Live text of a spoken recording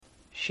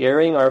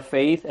Sharing our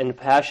faith and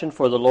passion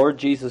for the Lord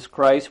Jesus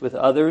Christ with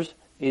others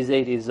is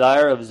a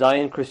desire of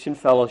Zion Christian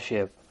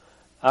Fellowship.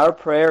 Our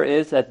prayer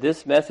is that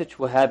this message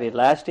will have a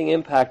lasting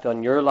impact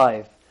on your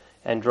life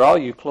and draw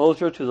you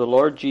closer to the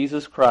Lord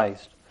Jesus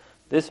Christ.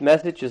 This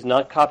message is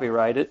not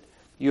copyrighted.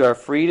 You are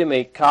free to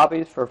make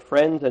copies for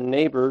friends and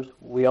neighbors.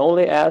 We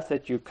only ask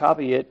that you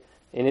copy it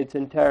in its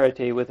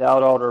entirety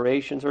without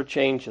alterations or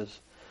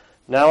changes.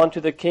 Now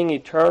unto the King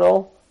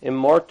eternal,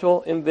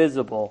 immortal,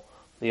 invisible,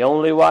 the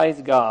only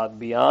wise God,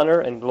 be honor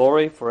and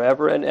glory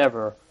forever and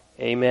ever.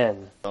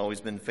 Amen.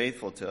 Always been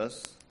faithful to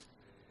us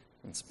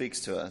and speaks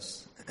to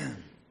us.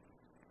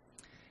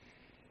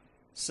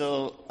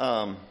 So,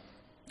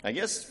 I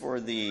guess for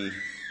the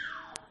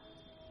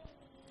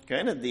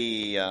kind of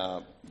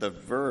the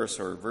verse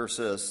or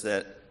verses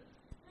that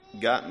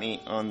got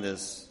me on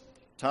this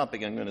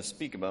topic I'm going to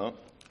speak about,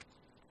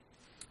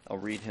 I'll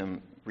read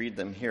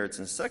them here. It's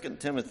in 2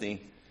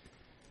 Timothy.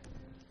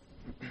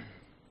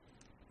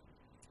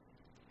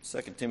 2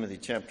 Timothy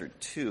chapter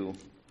 2.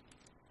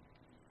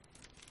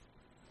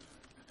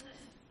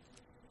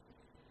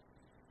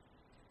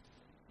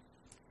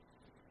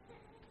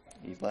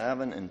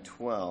 (11 and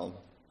 12).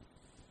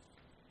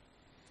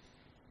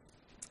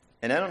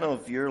 And I don't know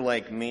if you're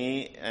like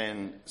me,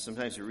 and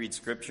sometimes you read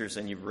scriptures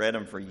and you've read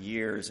them for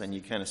years and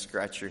you kind of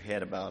scratch your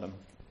head about them.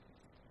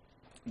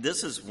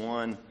 This is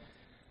one,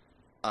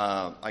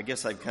 I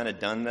guess I've kind of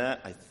done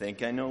that. I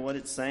think I know what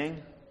it's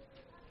saying,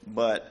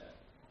 but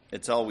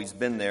it's always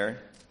been there.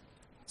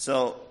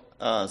 So,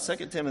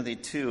 2 Timothy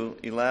 2,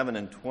 11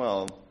 and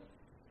 12.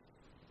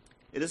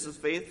 It is a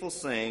faithful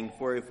saying,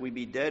 for if we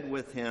be dead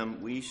with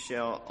him, we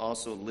shall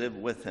also live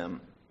with him.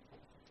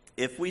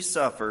 If we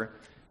suffer,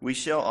 we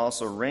shall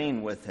also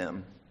reign with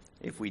him.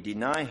 If we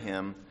deny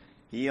him,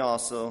 he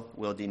also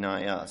will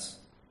deny us.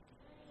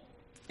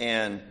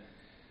 And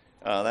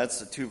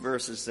that's the two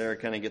verses there,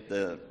 kind of get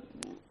the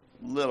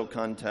little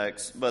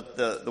context. But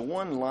the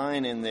one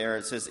line in there,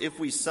 it says,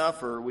 if we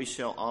suffer, we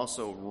shall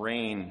also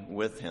reign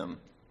with him.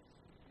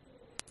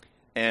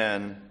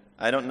 And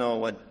I don't know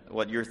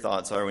what your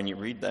thoughts are when you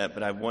read that,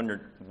 but I've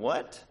wondered,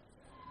 what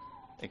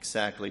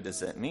exactly does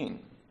that mean?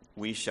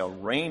 We shall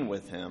reign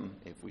with him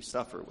if we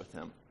suffer with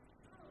him.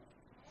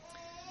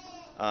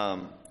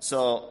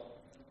 So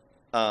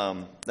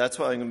that's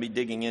what I'm going to be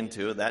digging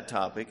into, that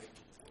topic.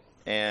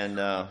 And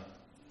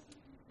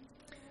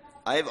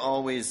I've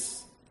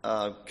always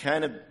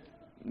kind of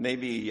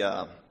maybe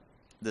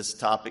this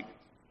topic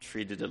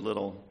treated a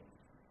little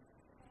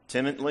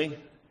timidly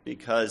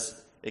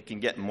because it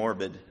can get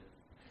morbid.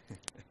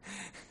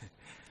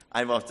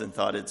 I've often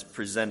thought it's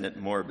presented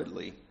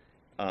morbidly.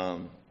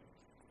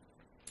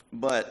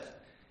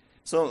 But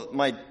so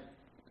my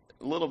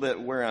little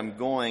bit where I'm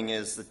going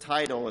is the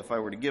title, if I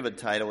were to give a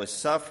title, is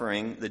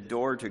Suffering, the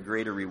Door to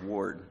Greater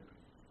Reward.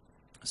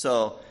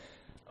 So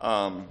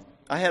I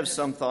have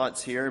some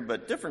thoughts here,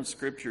 but different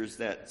scriptures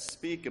that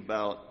speak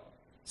about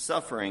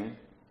suffering,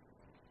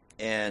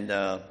 and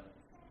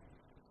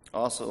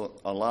also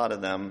a lot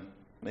of them,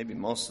 maybe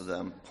most of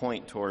them,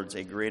 point towards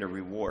a greater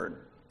reward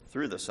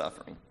through the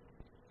suffering.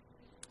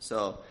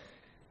 So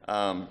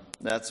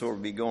that's where we'll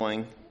be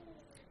going.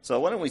 So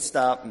why don't we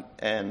stop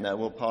and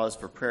we'll pause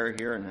for prayer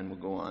here and then we'll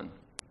go on.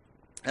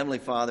 Heavenly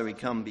Father, we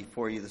come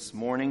before you this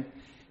morning.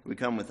 We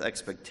come with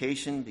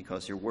expectation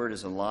because your word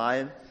is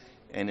alive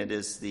and it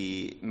is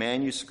the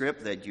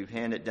manuscript that you've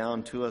handed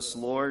down to us,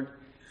 Lord.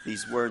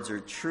 These words are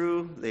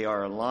true, they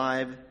are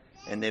alive,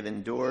 and they've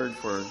endured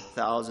for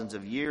thousands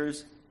of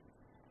years.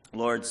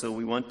 Lord, so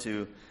we want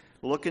to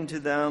look into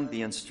them,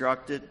 be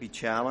instructed, be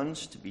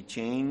challenged, be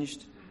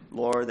changed,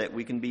 Lord, that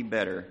we can be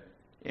better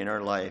in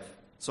our life.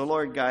 So,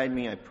 Lord, guide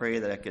me. I pray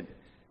that I could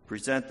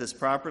present this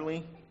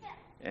properly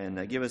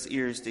and give us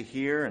ears to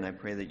hear, and I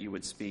pray that you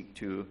would speak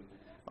to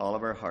all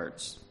of our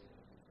hearts.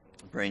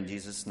 I pray in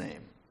Jesus'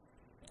 name.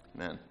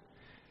 Amen.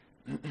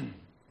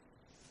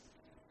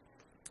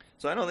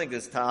 So I don't think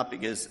this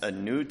topic is a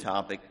new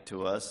topic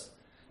to us,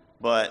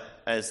 but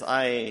as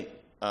I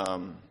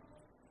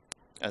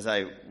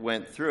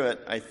went through it,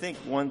 I think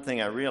one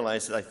thing I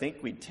realized is I think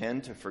we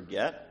tend to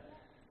forget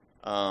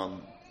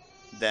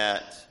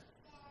that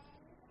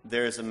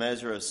there's a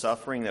measure of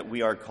suffering that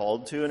we are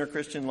called to in our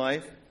Christian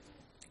life,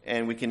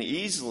 and we can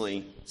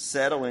easily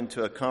settle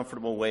into a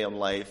comfortable way of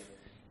life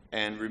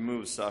and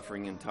remove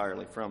suffering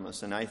entirely from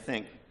us. And I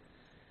think,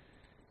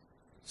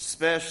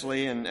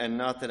 especially, and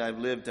not that I've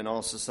lived in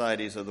all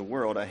societies of the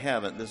world, I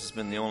haven't, this has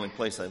been the only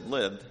place I've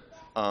lived,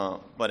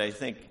 but I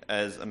think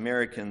as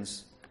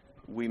Americans,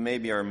 we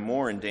maybe are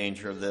more in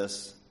danger of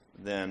this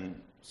than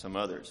some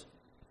others.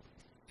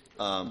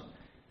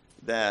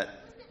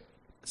 That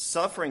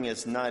suffering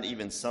is not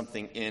even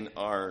something in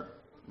our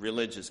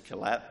religious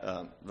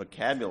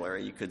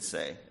vocabulary, you could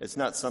say. It's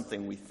not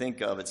something we think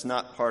of. It's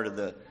not part of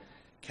the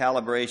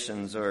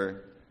calibrations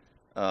or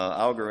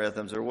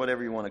algorithms or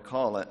whatever you want to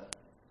call it.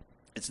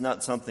 It's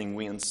not something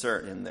we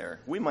insert in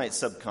there. We might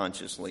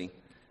subconsciously,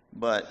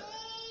 but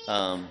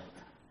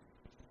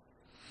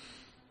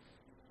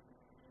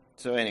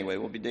so anyway,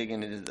 we'll be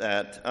digging into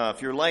that.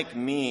 If you're like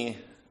me,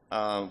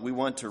 we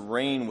want to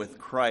reign with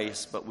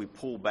Christ, but we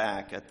pull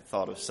back at the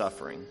thought of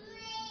suffering.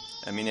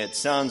 I mean, it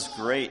sounds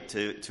great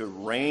to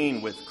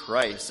reign with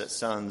Christ. It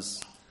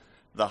sounds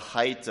the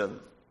height of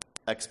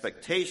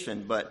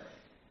expectation, but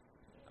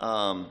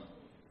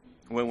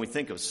when we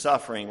think of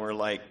suffering, we're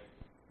like,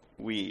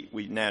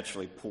 we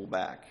naturally pull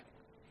back.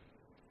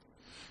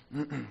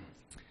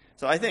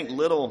 So I think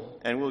little,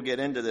 and we'll get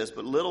into this,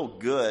 but little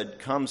good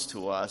comes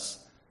to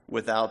us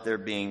without there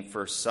being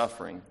first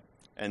suffering.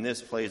 And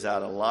this plays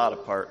out a lot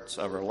of parts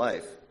of our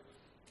life.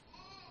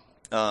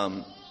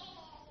 Our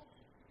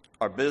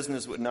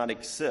business would not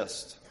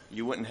exist.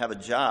 You wouldn't have a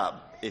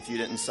job if you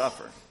didn't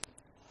suffer.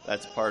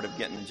 That's part of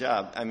getting a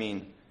job. I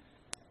mean,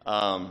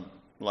 a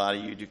lot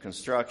of you do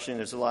construction.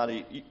 There's a lot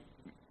of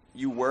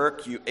you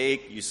work, you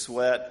ache, you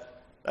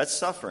sweat. That's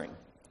suffering.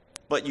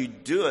 But you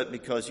do it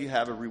because you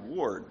have a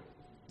reward.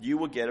 You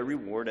will get a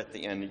reward at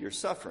the end of your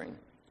suffering.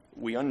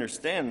 We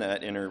understand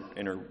that in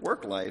our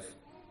work life.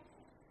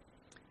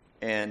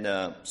 And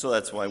so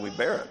that's why we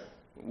bear it.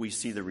 We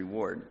see the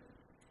reward.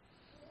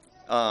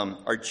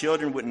 Our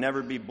children would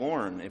never be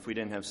born if we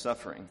didn't have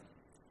suffering.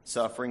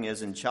 Suffering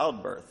is in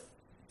childbirth.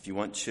 If you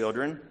want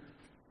children,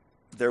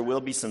 there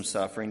will be some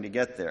suffering to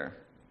get there.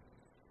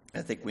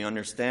 I think we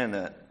understand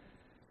that.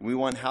 We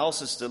want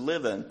houses to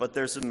live in, but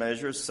there's a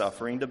measure of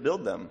suffering to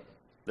build them.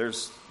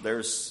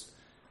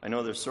 I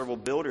know there's several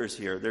builders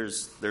here.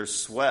 There's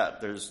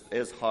sweat.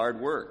 It's hard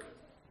work.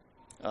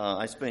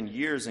 I spent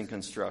years in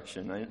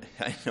construction.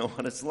 I know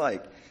what it's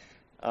like.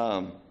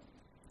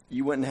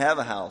 You wouldn't have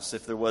a house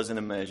if there wasn't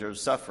a measure of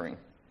suffering.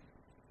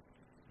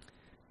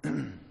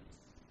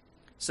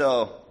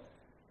 So,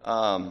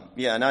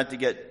 not to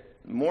get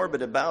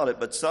morbid about it,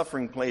 but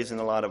suffering plays in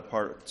a lot of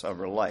parts of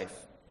our life.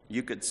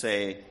 You could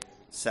say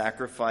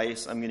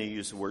sacrifice. I'm going to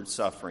use the word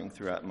suffering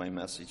throughout my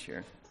message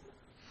here.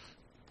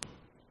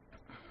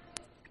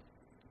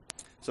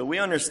 So we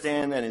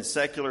understand that in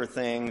secular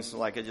things,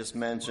 like I just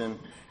mentioned,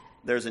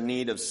 there's a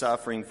need of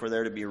suffering for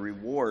there to be a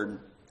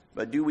reward.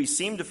 But do we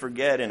seem to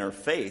forget in our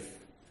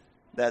faith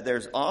that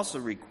there's also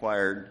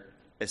required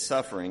a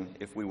suffering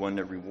if we want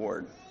a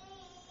reward?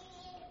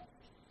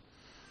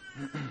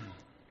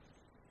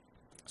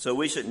 So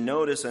we should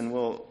notice, and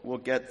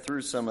we'll get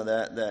through some of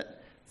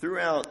that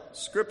throughout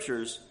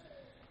Scriptures,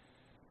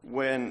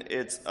 when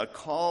it's a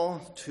call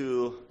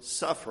to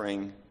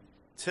suffering,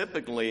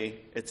 typically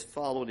it's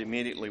followed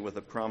immediately with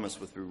a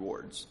promise with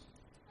rewards.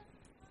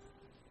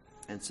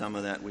 And some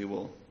of that we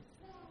will,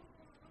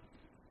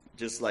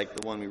 just like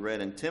the one we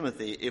read in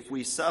Timothy, if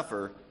we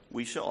suffer,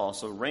 we shall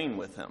also reign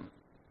with him.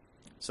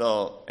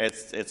 So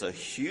it's a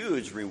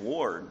huge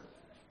reward,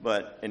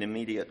 but an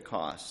immediate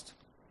cost.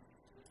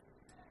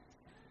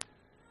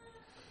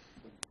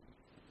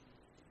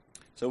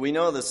 So we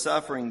know the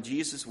suffering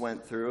Jesus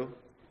went through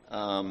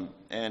and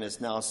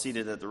is now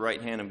seated at the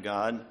right hand of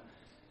God.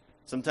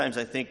 Sometimes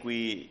I think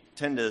we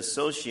tend to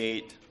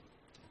associate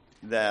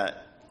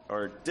that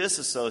or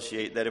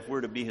disassociate that if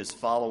we're to be his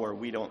follower,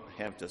 we don't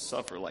have to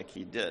suffer like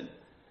he did.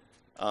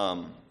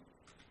 And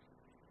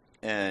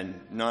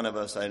none of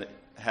us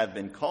have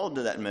been called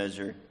to that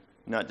measure,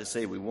 not to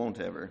say we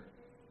won't ever.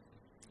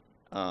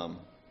 So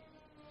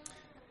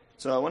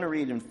I want to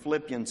read in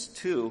Philippians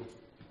 2,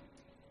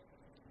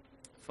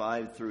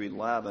 5 through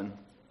 11.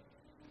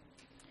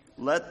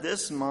 Let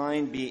this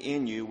mind be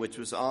in you, which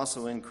was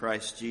also in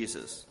Christ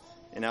Jesus.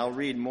 And I'll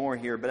read more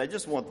here, but I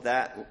just want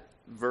that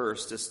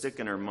verse to stick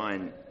in our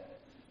mind.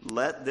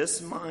 Let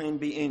this mind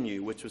be in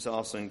you, which was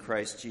also in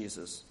Christ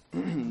Jesus.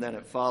 Then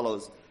it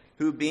follows,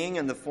 who being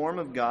in the form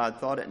of God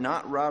thought it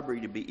not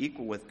robbery to be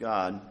equal with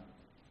God,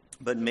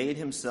 but made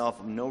himself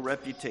of no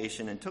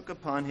reputation, and took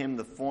upon him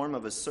the form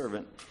of a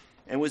servant,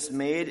 and was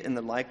made in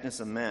the likeness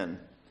of men.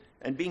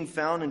 And being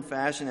found in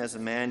fashion as a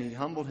man, he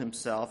humbled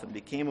himself and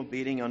became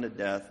obedient unto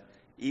death,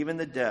 even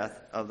the death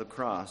of the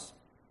cross.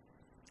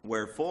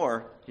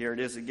 Wherefore, here it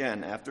is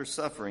again, after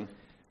suffering,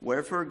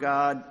 wherefore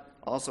God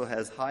also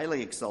has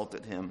highly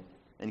exalted him,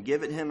 and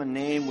given him a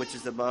name which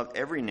is above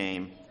every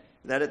name,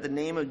 that at the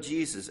name of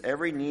Jesus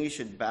every knee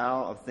should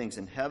bow, of things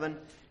in heaven,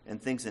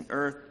 and things in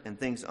earth, and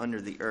things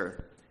under the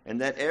earth,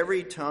 and that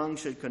every tongue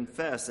should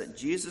confess that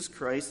Jesus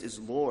Christ is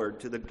Lord,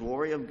 to the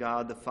glory of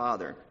God the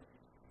Father.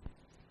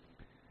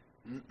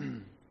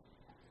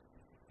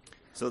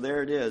 So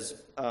there it is.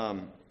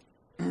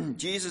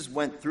 Jesus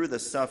went through the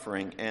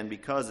suffering, and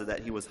because of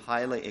that, he was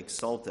highly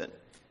exalted.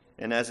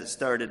 And as it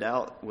started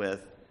out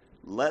with,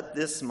 let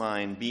this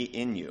mind be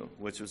in you,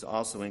 which was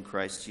also in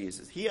Christ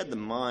Jesus. He had the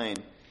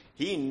mind,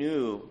 he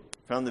knew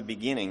from the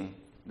beginning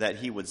that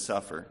he would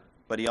suffer,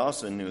 but he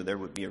also knew there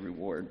would be a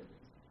reward.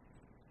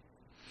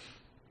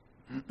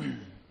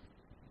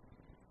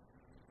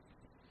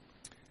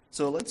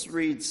 So let's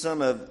read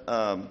some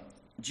of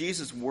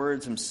Jesus'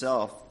 words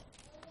himself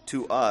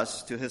to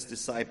us, to his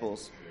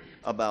disciples,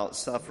 about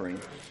suffering.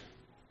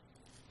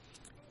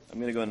 I'm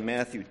going to go in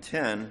Matthew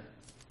 10,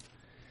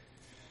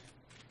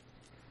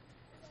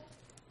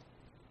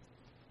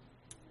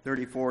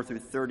 34 through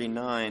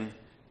 39.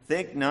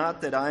 Think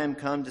not that I am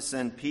come to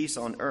send peace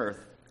on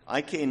earth.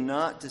 I came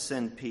not to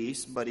send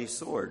peace, but a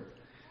sword.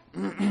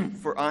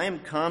 For I am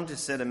come to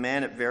set a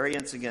man at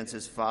variance against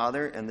his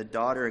father, and the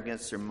daughter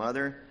against her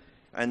mother,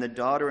 and the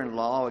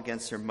daughter-in-law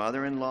against her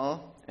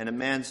mother-in-law, and a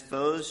man's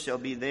foes shall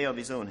be they of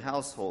his own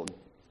household.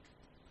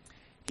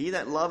 He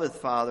that loveth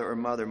father or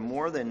mother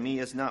more than me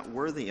is not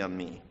worthy of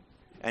me,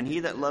 and he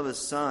that loveth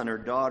son or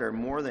daughter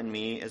more than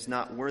me is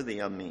not worthy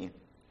of me.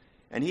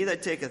 And he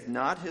that taketh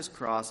not his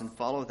cross and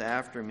followeth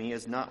after me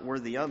is not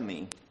worthy of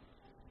me.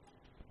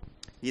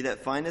 He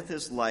that findeth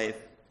his life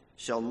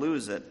shall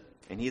lose it,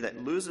 and he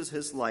that loses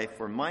his life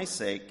for my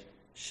sake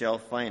shall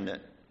find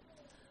it.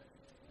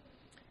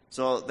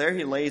 So there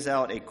he lays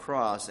out a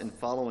cross in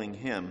following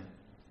him,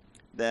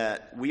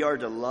 that we are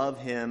to love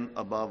him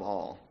above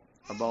all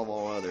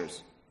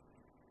others.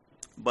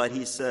 But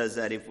he says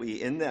that if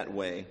we, in that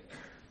way,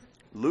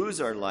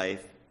 lose our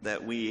life,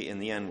 that we, in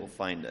the end, will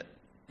find it.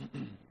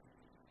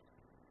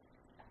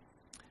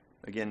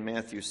 Again,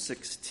 Matthew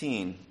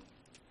 16.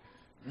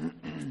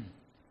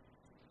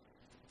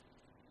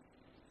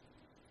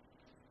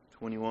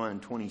 21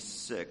 and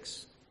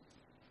 26.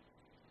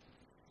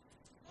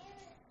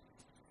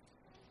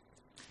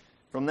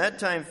 From that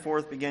time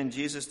forth began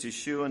Jesus to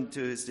shew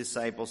unto his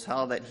disciples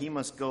how that he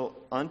must go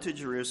unto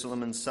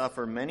Jerusalem and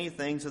suffer many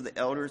things of the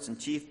elders and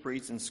chief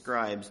priests and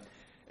scribes,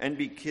 and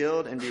be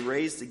killed and be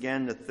raised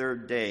again the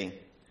third day.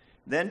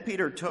 Then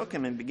Peter took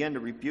him and began to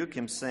rebuke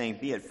him, saying,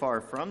 Be it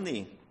far from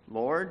thee,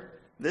 Lord,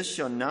 this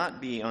shall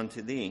not be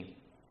unto thee.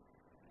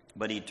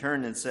 But he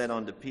turned and said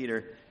unto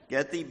Peter,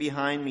 Get thee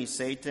behind me,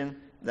 Satan,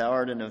 thou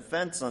art an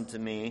offense unto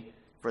me,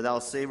 for thou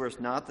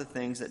savorest not the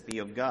things that be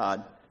of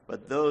God,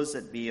 but those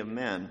that be of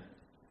men.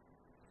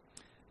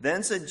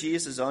 Then said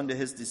Jesus unto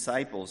his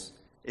disciples,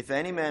 If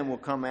any man will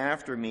come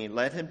after me,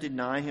 let him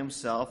deny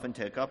himself and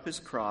take up his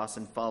cross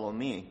and follow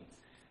me.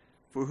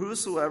 For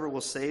whosoever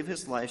will save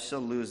his life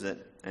shall lose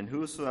it, and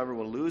whosoever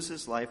will lose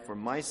his life for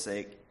my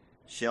sake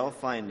shall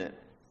find it.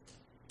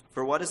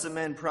 For what is a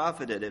man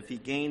profited if he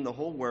gain the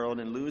whole world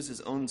and lose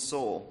his own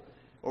soul?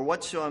 Or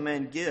what shall a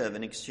man give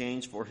in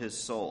exchange for his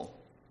soul?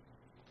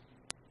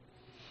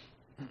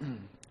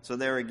 So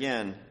there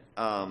again,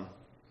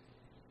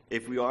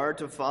 if we are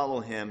to follow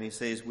him, he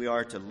says we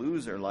are to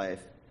lose our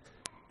life.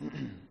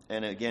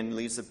 And again,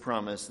 leaves the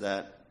promise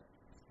that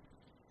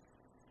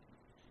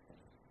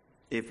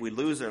if we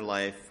lose our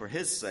life for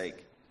his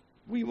sake,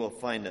 we will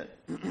find it.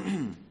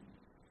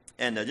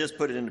 And to just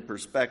put it into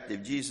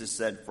perspective, Jesus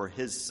said for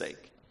his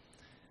sake.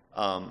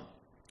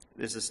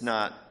 This is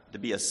not to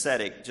be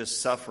ascetic,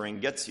 just suffering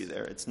gets you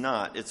there. It's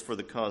not. It's for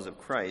the cause of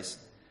Christ,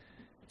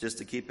 just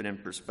to keep it in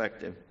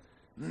perspective.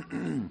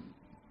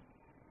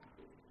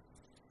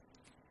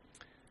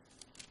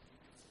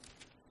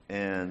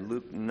 And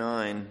Luke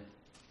 9,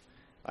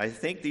 I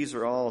think these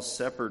are all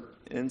separate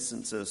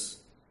instances.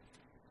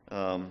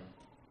 I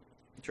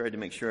tried to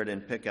make sure I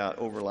didn't pick out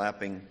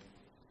overlapping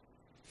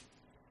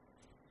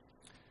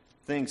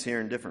things here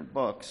in different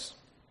books.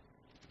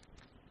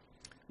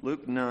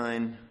 Luke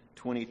 9,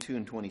 22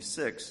 and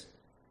 26.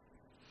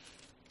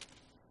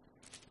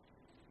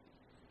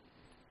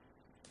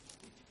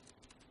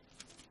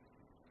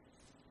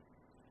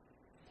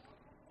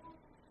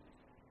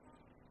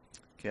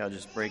 Okay, I'll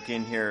just break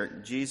in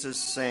here. Jesus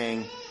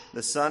saying,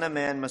 The Son of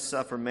Man must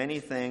suffer many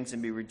things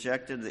and be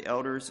rejected of the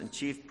elders and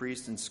chief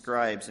priests and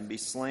scribes, and be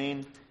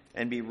slain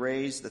and be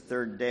raised the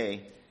third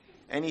day.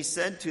 And he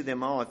said to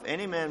them all, If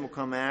any man will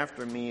come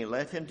after me,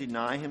 let him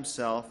deny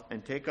himself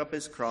and take up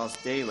his cross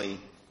daily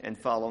and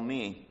follow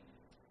me.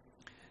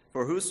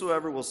 For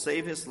whosoever will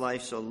save his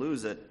life shall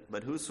lose it,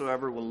 but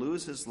whosoever will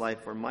lose his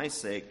life for my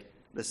sake,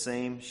 the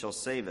same shall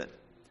save it.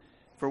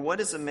 For what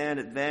is a man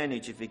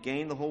advantage if he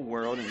gain the whole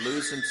world and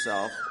lose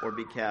himself or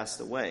be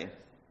cast away?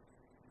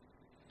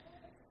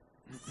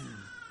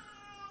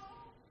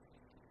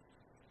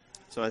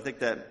 So I think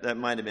that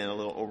might have been a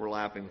little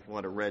overlapping with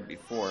what I read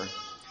before.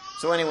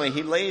 So anyway,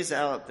 he lays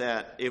out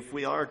that if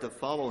we are to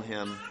follow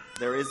him,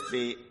 there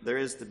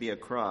is to be a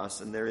cross,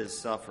 and there is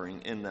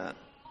suffering in that.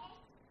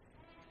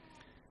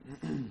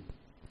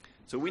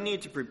 So we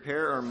need to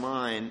prepare our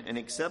mind and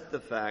accept the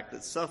fact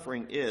that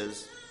suffering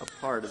is a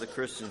part of the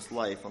Christian's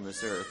life on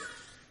this earth.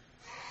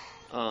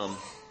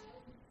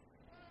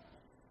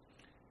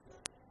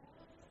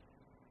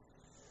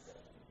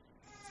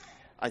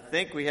 I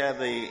think we have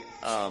the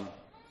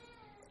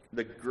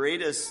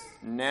greatest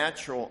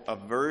natural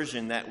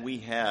aversion that we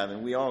have,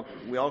 and we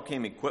all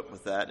came equipped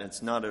with that, and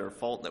it's not our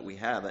fault that we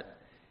have it,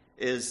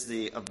 is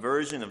the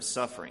aversion of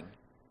suffering.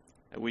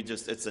 And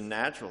it's a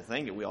natural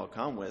thing that we all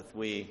come with.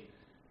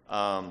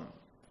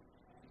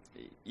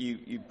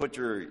 You put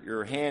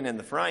your hand in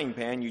the frying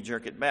pan, you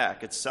jerk it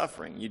back. It's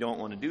suffering. You don't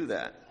want to do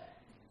that.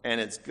 And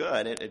it's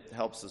good. It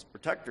helps us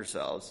protect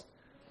ourselves.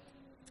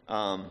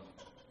 But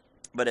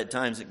at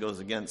times it goes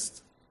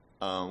against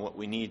what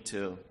we need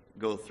to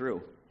go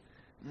through.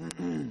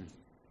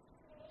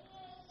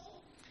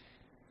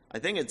 I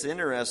think it's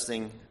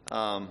interesting,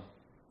 at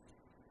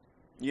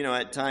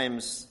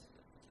times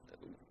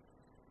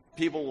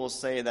people will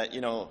say that,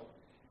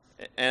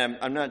 and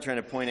I'm not trying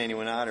to point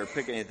anyone out or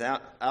pick anything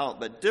out,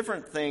 but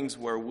different things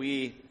where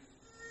we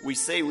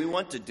say we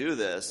want to do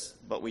this,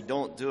 but we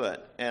don't do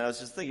it. And I was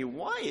just thinking,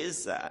 why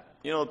is that?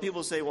 You know,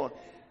 people say, well,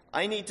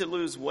 I need to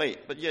lose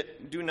weight, but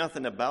yet do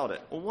nothing about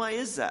it. Well, why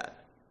is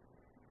that?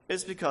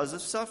 It's because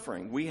of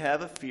suffering. We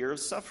have a fear of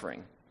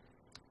suffering.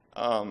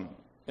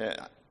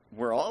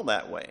 We're all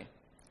that way.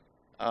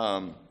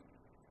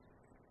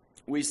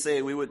 We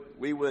say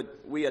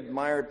we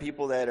admire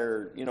people that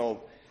are, you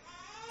know,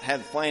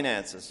 have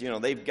finances. You know,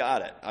 they've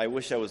got it. I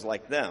wish I was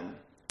like them.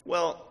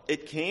 Well,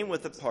 it came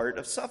with a part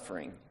of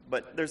suffering,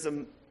 but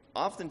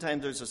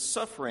oftentimes there's a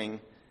suffering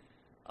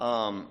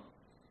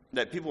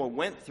that people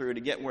went through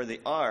to get where they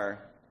are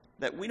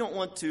that we don't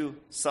want to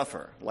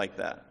suffer like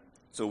that.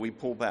 So we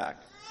pull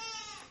back.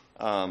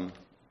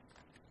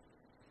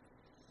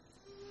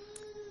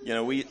 You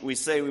know, we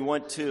say we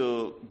want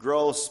to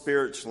grow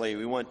spiritually.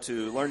 We want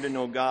to learn to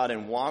know God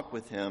and walk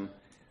with Him.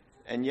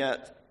 And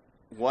yet,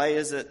 why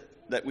is it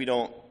that we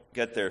don't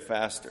get there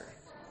faster?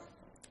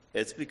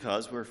 It's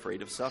because we're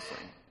afraid of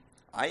suffering.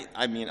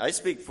 I mean, I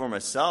speak for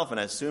myself, and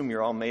I assume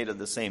you're all made of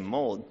the same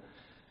mold.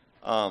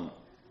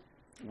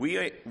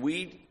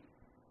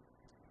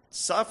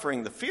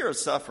 Suffering, the fear of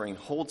suffering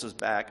holds us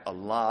back a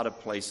lot of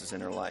places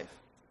in our life.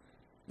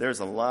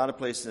 There's a lot of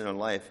places in our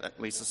life, at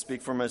least I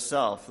speak for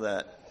myself,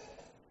 that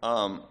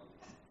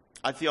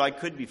I feel I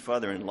could be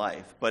further in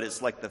life, but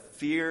it's like the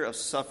fear of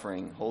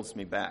suffering holds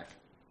me back.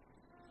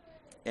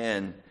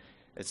 And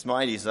it's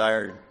my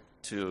desire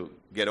to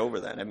get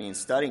over that. I mean,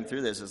 studying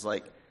through this is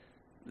like,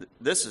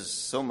 this is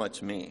so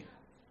much me.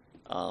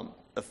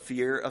 A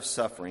fear of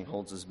suffering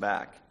holds us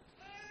back.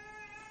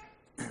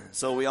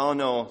 So we all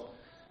know,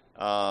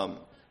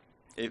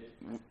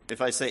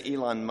 if I say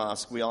Elon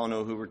Musk, we all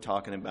know who we're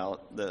talking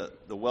about,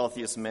 the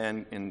wealthiest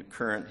man in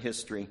current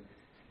history.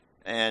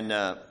 And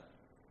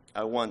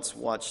I once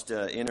watched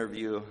an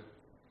interview,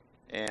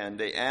 and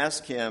they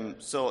asked him,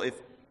 so if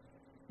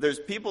there's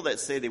people that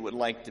say they would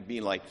like to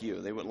be like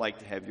you, they would like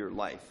to have your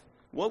life,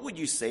 what would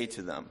you say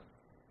to them?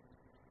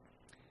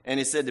 And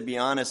he said, to be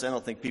honest, I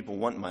don't think people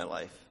want my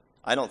life.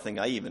 I don't think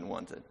I even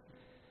want it.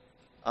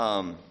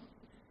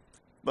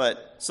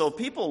 But so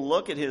people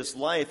look at his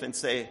life and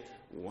say,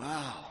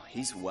 wow,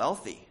 he's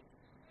wealthy.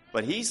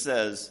 But he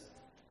says,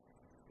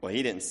 well,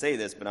 he didn't say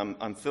this, but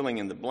I'm filling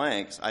in the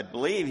blanks. I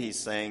believe he's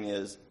saying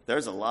is,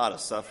 there's a lot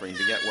of suffering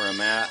to get where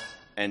I'm at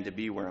and to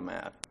be where I'm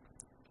at.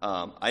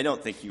 I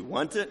don't think you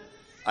want it.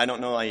 I don't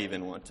know I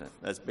even want it.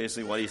 That's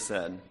basically what he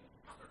said.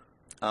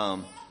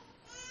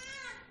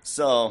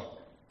 So,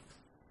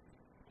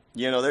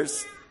 you know,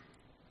 there's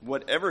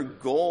whatever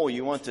goal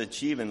you want to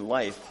achieve in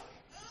life,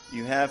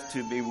 you have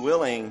to be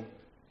willing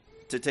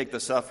to take the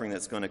suffering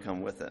that's going to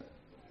come with it.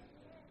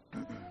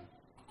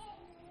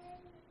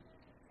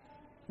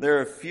 There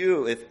are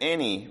few, if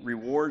any,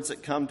 rewards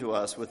that come to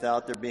us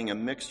without there being a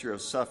mixture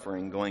of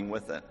suffering going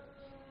with it.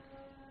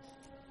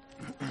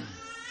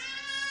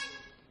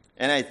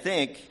 And I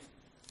think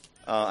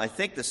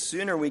the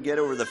sooner we get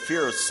over the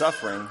fear of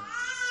suffering,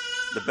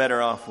 the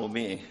better off we'll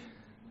be.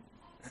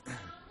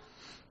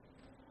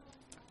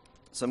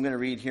 So I'm going to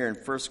read here in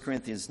 1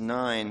 Corinthians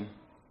 9,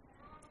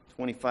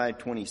 25,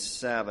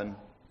 27.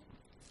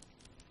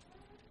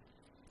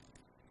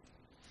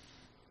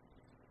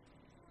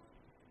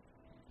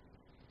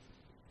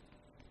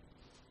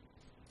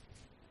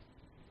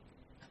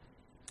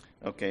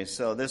 Okay,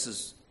 so this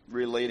is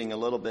relating a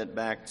little bit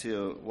back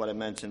to what I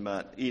mentioned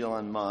about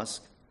Elon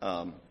Musk.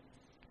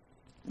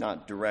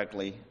 Not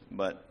directly,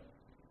 but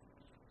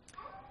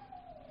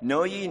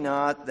know ye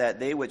not that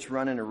they which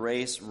run in a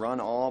race run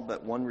all,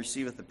 but one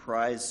receiveth the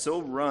prize?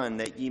 So run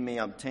that ye may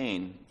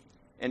obtain.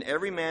 And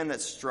every man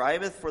that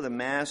striveth for the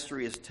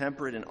mastery is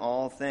temperate in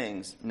all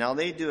things. Now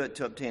they do it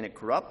to obtain a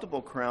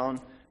corruptible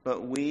crown,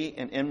 but we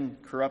an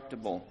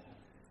incorruptible.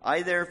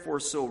 I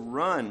therefore so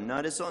run,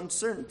 not as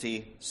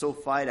uncertainty, so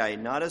fight I,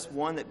 not as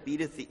one that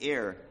beateth the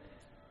air,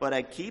 but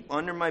I keep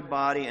under my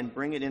body and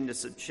bring it into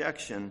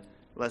subjection,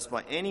 lest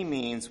by any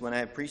means, when I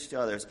have preached to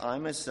others, I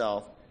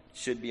myself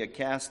should be a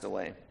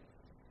castaway.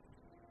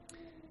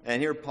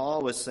 And here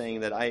Paul was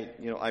saying that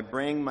I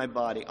bring my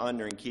body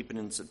under and keep it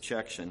in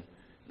subjection.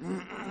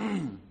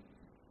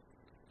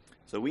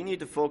 So we need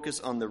to focus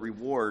on the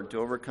reward to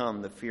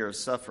overcome the fear of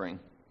suffering.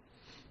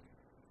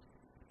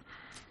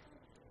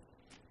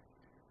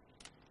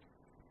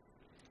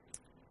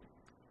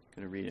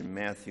 I'm going to read in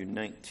Matthew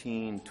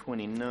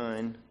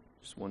 19:29,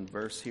 just one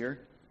verse here.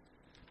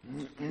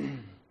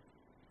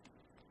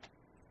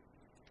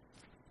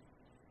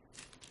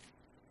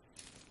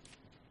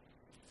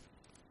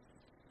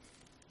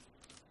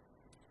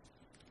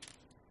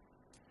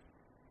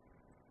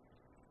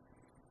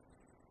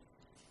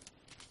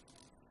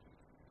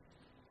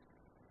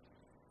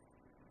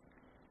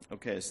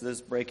 Okay, so this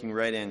is breaking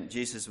right in.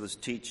 Jesus was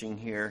teaching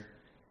here,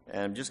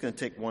 and I'm just going to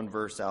take one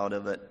verse out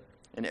of it.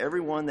 And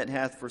everyone that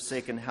hath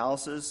forsaken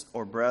houses,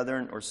 or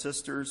brethren, or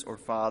sisters, or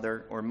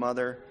father, or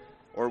mother,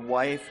 or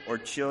wife, or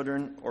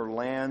children, or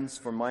lands,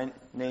 for my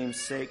name's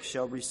sake,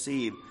 shall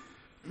receive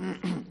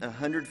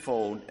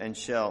 100-fold and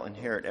shall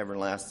inherit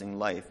everlasting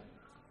life.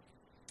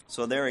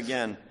 So there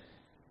again,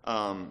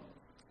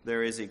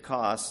 there is a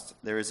cost,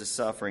 there is a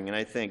suffering, and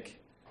I think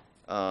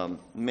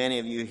many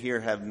of you here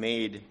have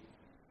made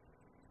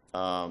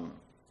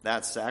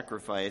that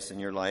sacrifice in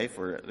your life,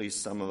 or at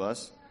least some of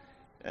us,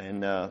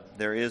 and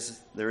there is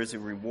a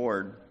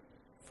reward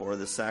for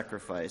the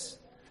sacrifice.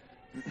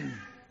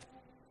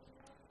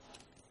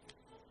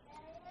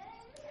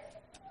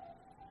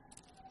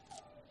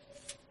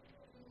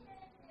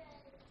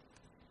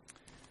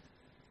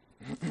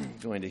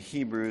 Going to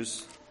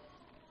Hebrews.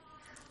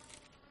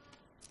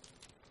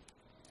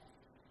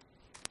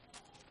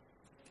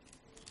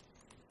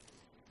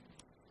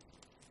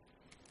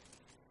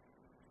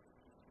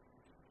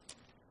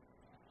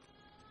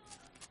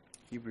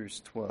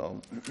 Hebrews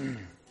 12.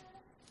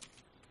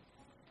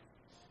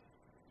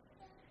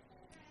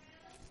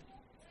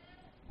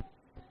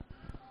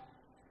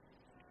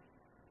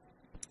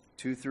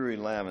 2 through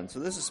 11. So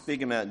this is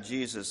speaking about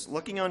Jesus.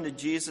 Looking unto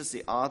Jesus,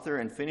 the author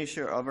and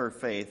finisher of our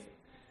faith,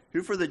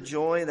 who for the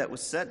joy that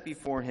was set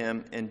before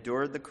him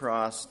endured the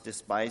cross,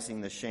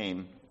 despising the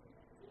shame,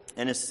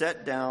 and is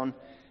set down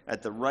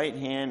at the right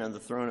hand of the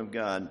throne of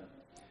God.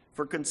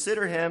 For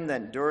consider him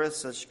that endureth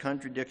such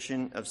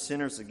contradiction of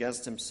sinners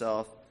against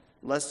himself,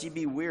 lest ye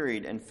be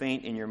wearied and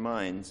faint in your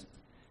minds.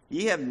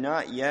 Ye have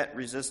not yet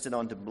resisted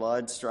unto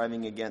blood,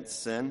 striving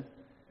against sin.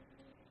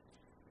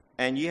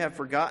 And ye have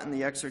forgotten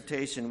the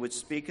exhortation which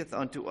speaketh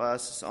unto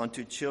us,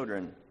 unto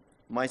children.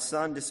 My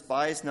son,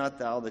 despise not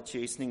thou the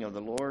chastening of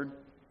the Lord,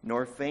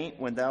 nor faint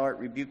when thou art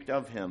rebuked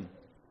of him.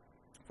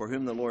 For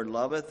whom the Lord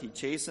loveth, he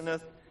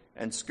chasteneth,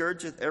 and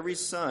scourgeth every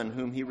son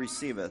whom he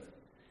receiveth.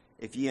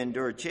 If ye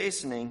endure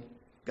chastening,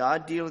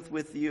 God dealeth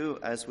with you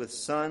as with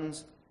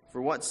sons.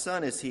 For what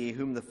son is he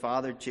whom the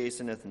Father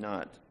chasteneth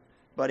not?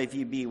 But if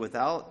ye be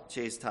without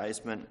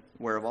chastisement,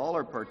 whereof all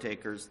are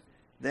partakers,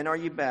 then are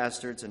ye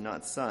bastards and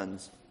not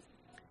sons.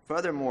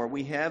 Furthermore,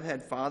 we have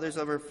had fathers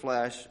of our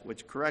flesh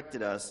which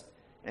corrected us,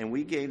 and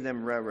we gave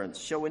them reverence.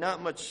 Shall we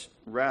not much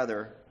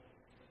rather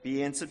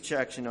be in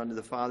subjection unto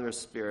the Father of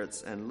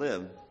spirits, and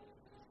live?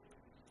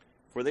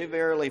 For they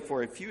verily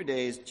for a few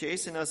days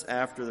chasten us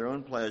after their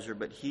own pleasure,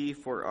 but he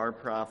for our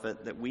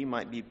profit, that we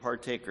might be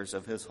partakers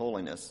of his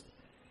holiness.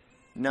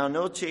 Now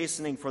no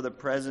chastening for the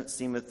present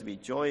seemeth to be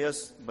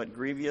joyous, but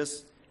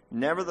grievous.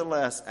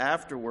 Nevertheless,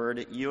 afterward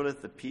it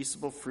yieldeth the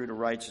peaceable fruit of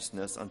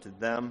righteousness unto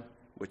them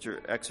which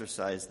are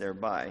exercised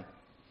thereby.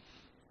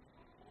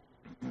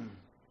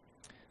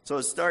 So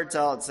it starts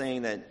out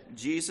saying that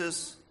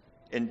Jesus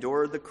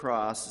endured the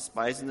cross,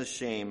 despising the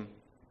shame,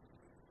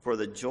 for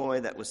the joy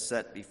that was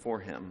set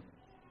before him.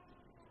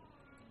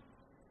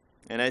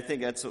 And I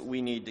think that's what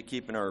we need to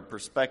keep in our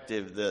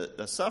perspective.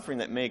 The suffering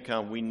that may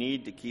come, we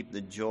need to keep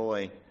the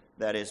joy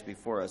that is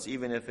before us,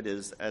 even if it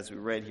is, as we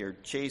read here,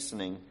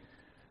 chastening,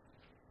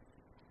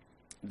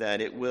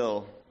 that it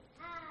will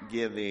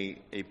give a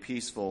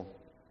peaceful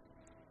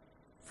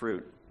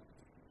fruit.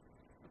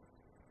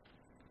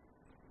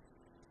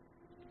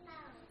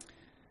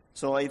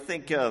 So I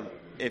think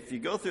if you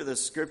go through the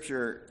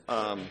scripture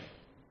and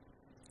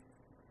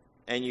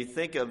you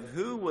think of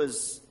who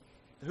was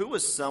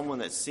someone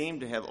that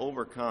seemed to have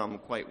overcome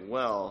quite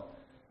well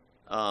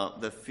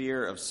the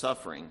fear of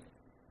suffering.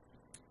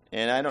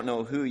 And I don't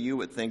know who you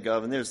would think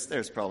of, and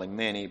there's probably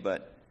many,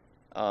 but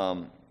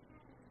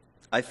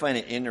I find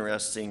it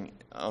interesting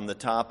on the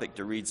topic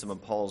to read some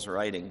of Paul's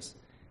writings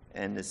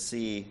and to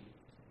see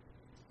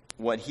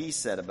what he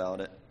said about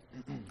it.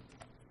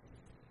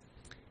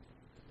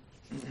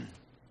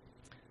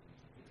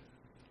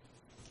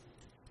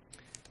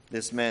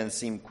 This man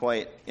seemed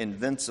quite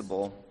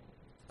invincible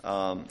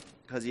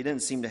because he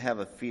didn't seem to have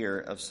a fear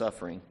of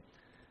suffering.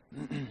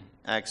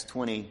 Acts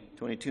 20,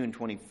 22 and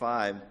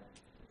 25.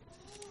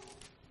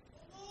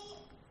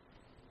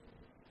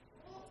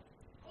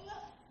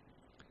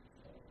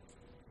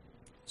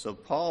 So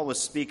Paul was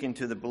speaking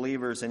to the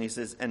believers, and he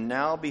says, "And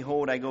now,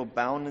 behold, I go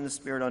bound in the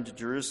Spirit unto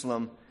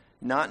Jerusalem,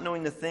 not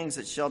knowing the things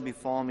that shall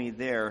befall me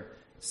there,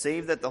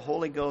 save that the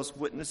Holy Ghost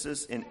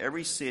witnesses in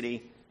every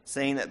city,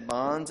 saying that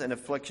bonds and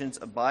afflictions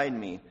abide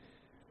me.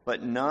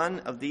 But none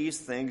of these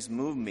things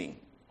move me.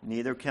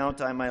 Neither count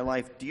I my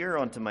life dear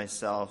unto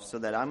myself, so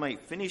that I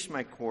might finish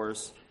my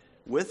course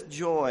with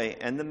joy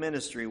and the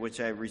ministry which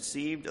I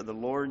received of the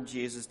Lord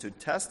Jesus to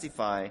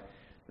testify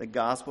the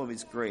gospel of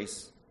his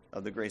grace,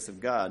 of the grace of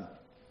God."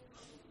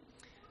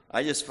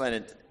 I just find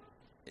it,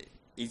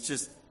 he's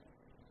just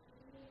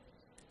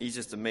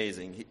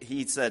amazing.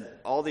 He said,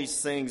 all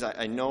these things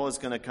I know is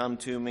going to come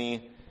to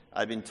me.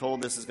 I've been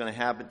told this is going to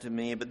happen to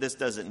me, but this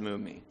doesn't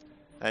move me.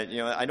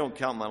 I don't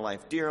count my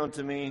life dear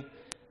unto me.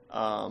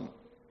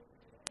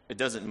 It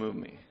doesn't move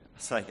me.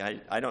 It's like,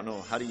 I don't know,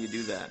 how do you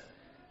do that?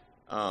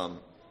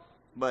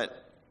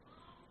 But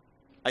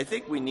I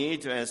think we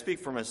need to, and I speak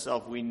for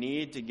myself, we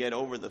need to get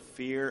over the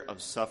fear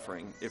of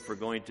suffering if we're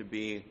going to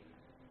be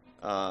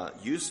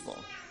useful.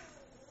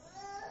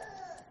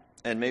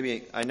 And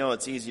maybe, I know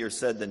it's easier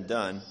said than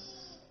done,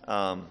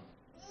 but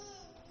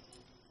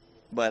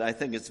I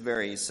think it's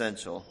very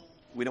essential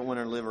We don't want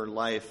to live our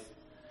life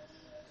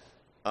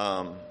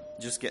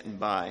just getting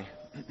by.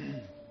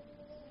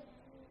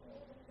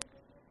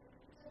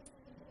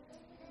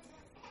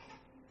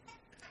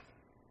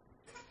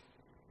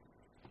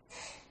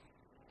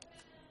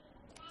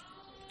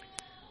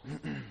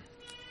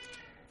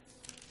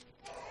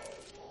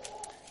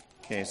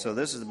 Okay, so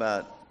this is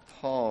about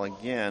Paul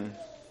again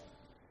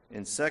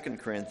in 2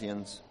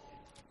 Corinthians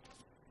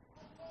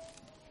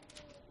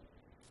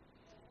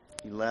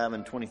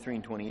 11, 23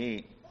 and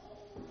 28.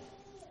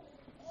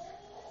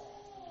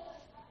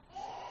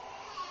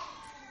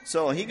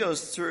 So he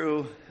goes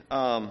through,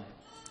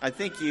 I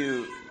think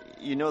you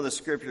know the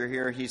scripture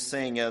here. He's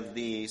saying of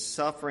the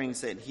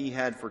sufferings that he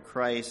had for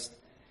Christ.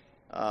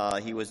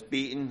 He was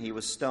beaten, he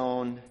was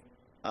stoned,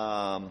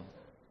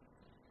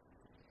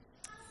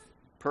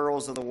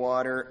 perils of the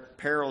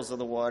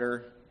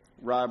water,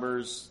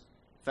 robbers,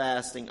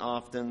 fasting,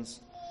 oftens,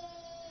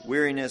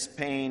 weariness,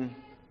 pain.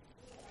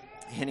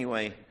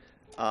 Anyway,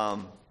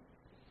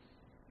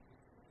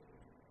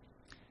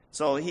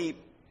 so he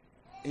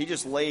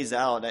just lays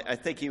out. I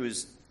think he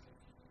was,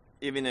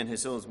 even in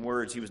his own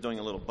words, he was doing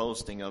a little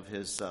boasting of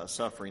his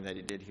suffering that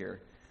he did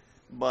here.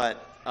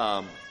 But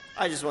I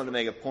just wanted to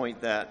make a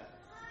point of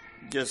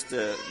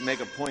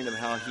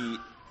how he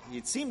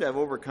seemed to have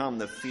overcome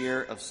the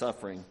fear of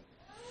suffering.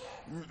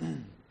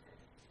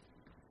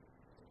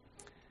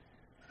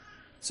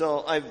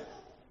 So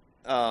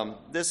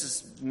this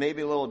is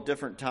maybe a little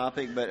different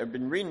topic, but I've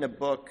been reading a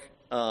book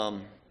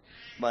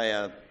by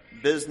a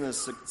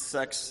business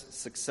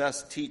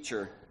success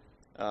teacher,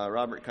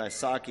 Robert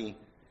Kiyosaki,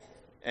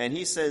 and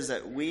he says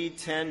that we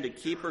tend to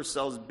keep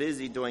ourselves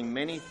busy doing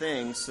many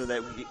things so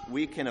that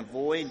we can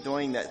avoid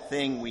doing that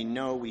thing we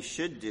know we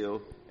should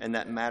do and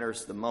that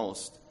matters the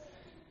most.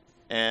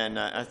 And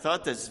I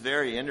thought that's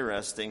very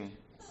interesting.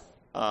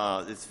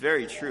 It's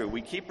very true.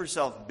 We keep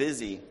ourselves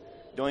busy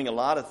doing a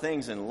lot of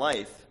things in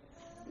life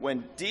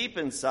when deep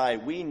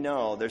inside we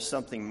know there's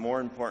something more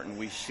important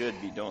we should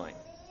be doing.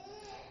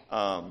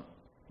 I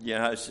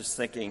was just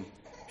thinking,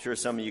 I'm sure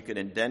some of you could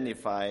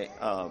identify,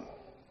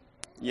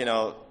 you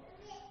know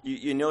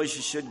you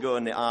should go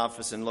in the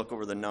office and look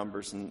over the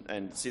numbers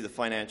and see the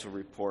financial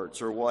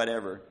reports or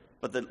whatever,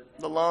 but the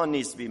lawn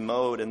needs to be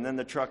mowed, and then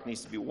the truck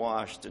needs to be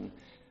washed, and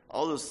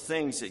all those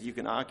things that you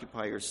can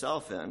occupy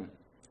yourself in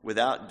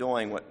without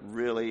doing what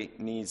really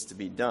needs to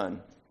be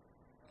done.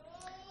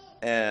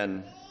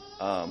 And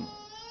I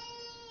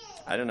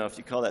don't know if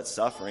you call that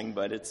suffering,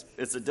 but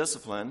it's a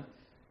discipline,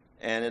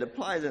 and it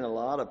applies in a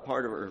lot of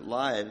part of our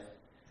life.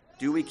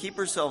 Do we keep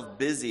ourselves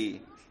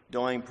busy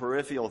doing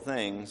peripheral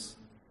things,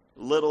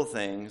 little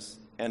things,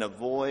 and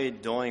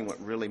avoid doing what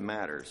really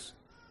matters?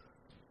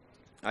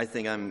 I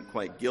think I'm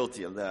quite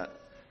guilty of that.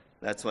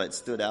 That's why it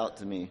stood out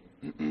to me.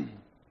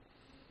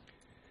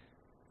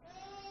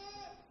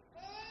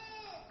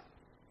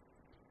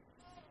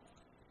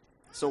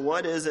 So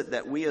what is it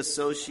that we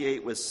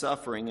associate with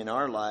suffering in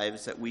our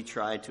lives that we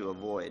try to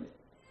avoid?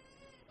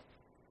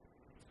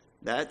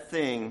 That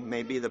thing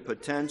may be the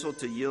potential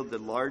to yield the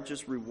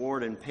largest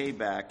reward and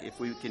payback if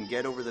we can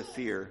get over the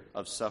fear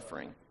of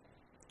suffering.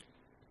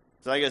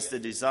 So I guess the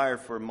desire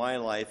for my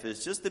life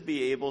is just to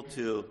be able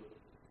to,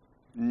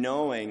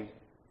 knowing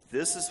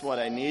this is what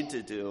I need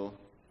to do,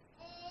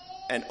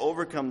 and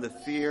overcome the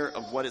fear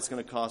of what it's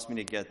going to cost me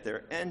to get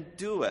there, and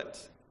do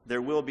it.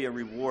 There will be a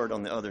reward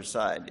on the other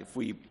side if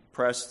we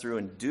press through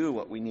and do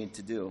what we need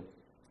to do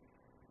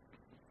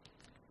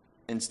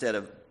instead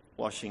of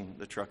washing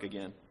the truck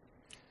again.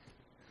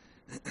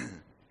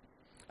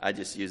 I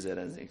just use that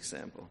as an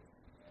example.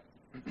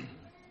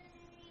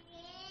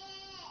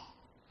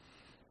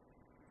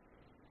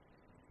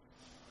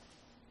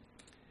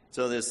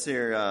 So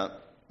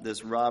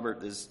this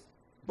Robert, this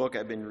book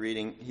I've been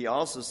reading, he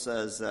also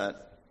says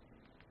that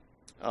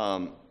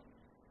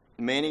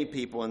many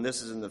people, and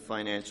this is in the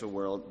financial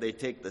world, they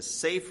take the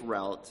safe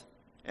route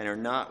and are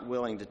not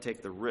willing to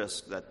take the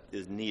risk that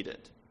is needed.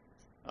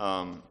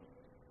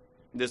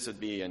 This would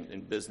be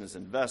in business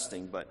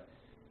investing, but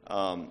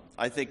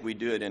I think we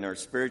do it in our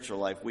spiritual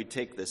life. We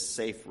take this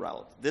safe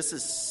route. This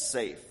is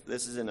safe.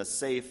 This is in a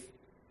safe,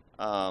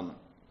 but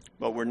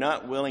we're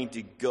not willing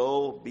to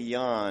go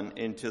beyond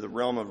into the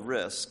realm of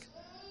risk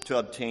to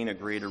obtain a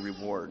greater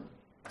reward,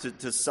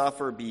 to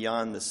suffer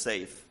beyond the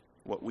safe,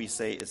 what we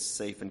say is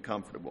safe and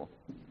comfortable.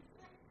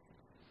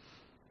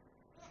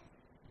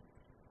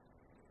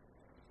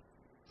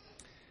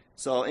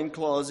 So in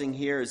closing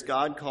here, is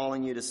God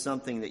calling you to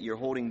something that you're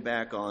holding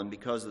back on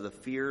because of the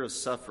fear of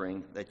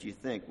suffering that you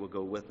think will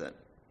go with it?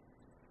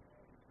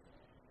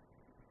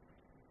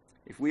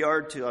 If we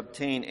are to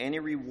obtain any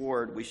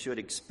reward, we should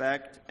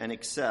expect and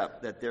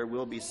accept that there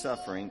will be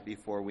suffering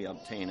before we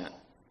obtain it.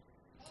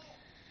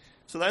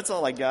 So that's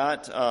all I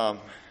got.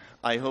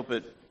 I hope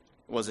it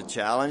was a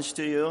challenge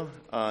to you.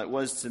 It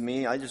was to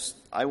me.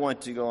 I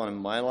want to go on in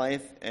my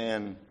life,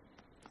 and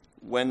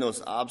when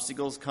those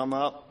obstacles come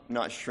up,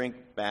 not shrink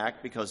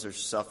back because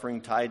there's suffering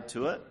tied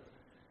to it,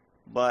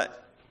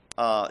 but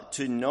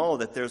to know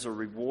that there's a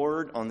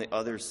reward on the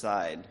other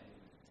side,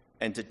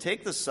 and to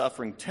take the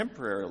suffering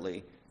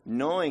temporarily,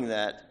 knowing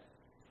that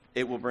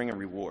it will bring a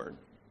reward.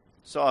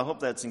 So I hope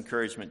that's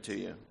encouragement to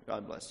you.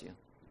 God bless you.